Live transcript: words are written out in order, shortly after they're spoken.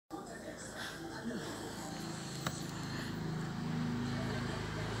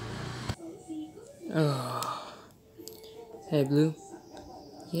Oh, hey Blue.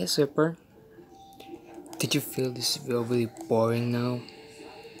 Yes, Ripper. Did you feel this video really boring now?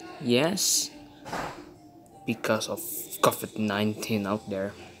 Yes, because of COVID-19 out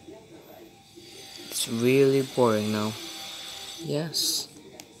there. It's really boring now. Yes.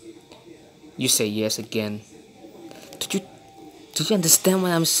 You say yes again. Did you do you understand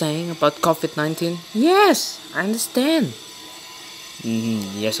what I'm saying about COVID-19? Yes, I understand.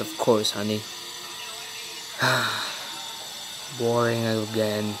 Yes, of course, honey. Boring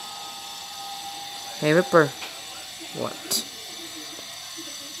again. Hey Ripper. What?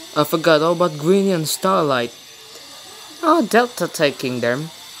 I forgot all about Greenie and Starlight. Oh, Delta taking them.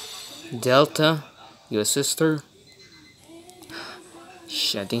 Delta, your sister.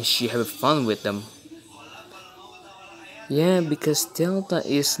 I think she have fun with them. Yeah, because Delta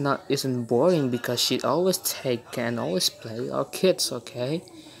isn't boring because she always take and always play with our kids, okay?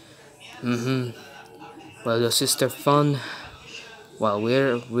 Well, your sister fun, while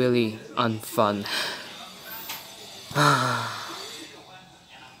we're really unfun.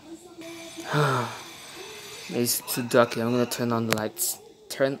 It's too dark here. I'm gonna turn on the lights.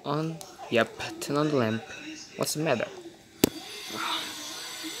 Turn on? Yep, turn on the lamp. What's the matter?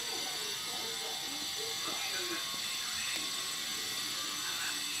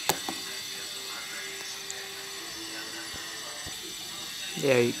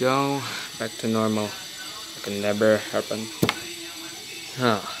 There you go. Back to normal. It can never happen.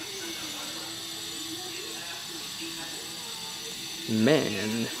 Huh.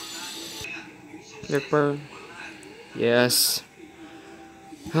 Man. Ripper. Yes.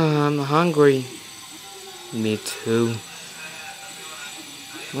 I'm hungry. Me too.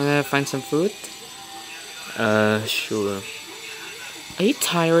 Wanna find some food? Sure. Are you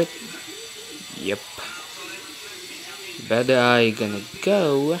tired? Yep. Better I gonna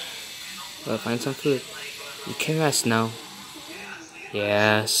go. Well, find some food. You can rest now.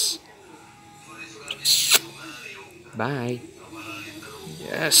 Yes. Bye.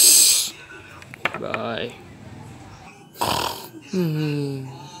 Yes. Bye. Hmm.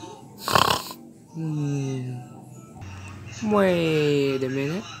 Hmm. Wait a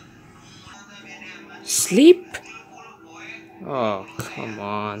minute. Sleep? Oh, come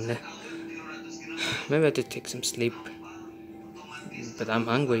on. Maybe I have to take some sleep. But I'm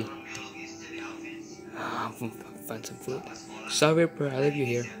hungry. Find some food. Sorry, bro. I'll leave you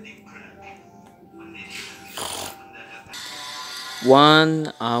here.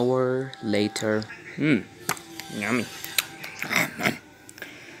 1 hour later. Yummy.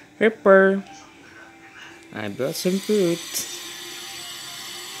 Ripper, I brought some food.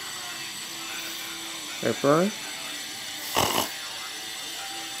 Ripper,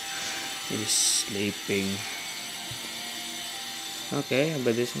 he's sleeping. Okay,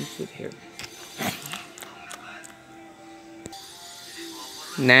 but there's some food here.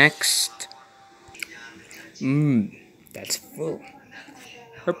 Next. That's full.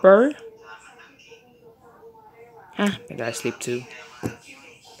 Ripper. But I sleep too.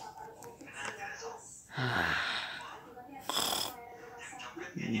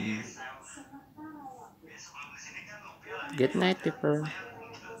 Good night, Ripper.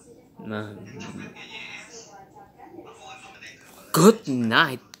 Good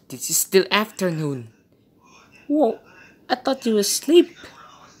night. This is still afternoon. Whoa, I thought you were asleep.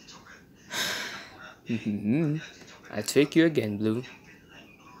 I trick you again, Blue.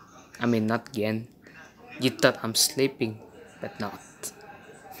 I mean, not again. You thought I'm sleeping, but not.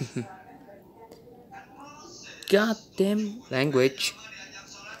 Goddamn language.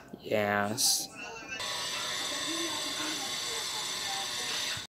 Yes.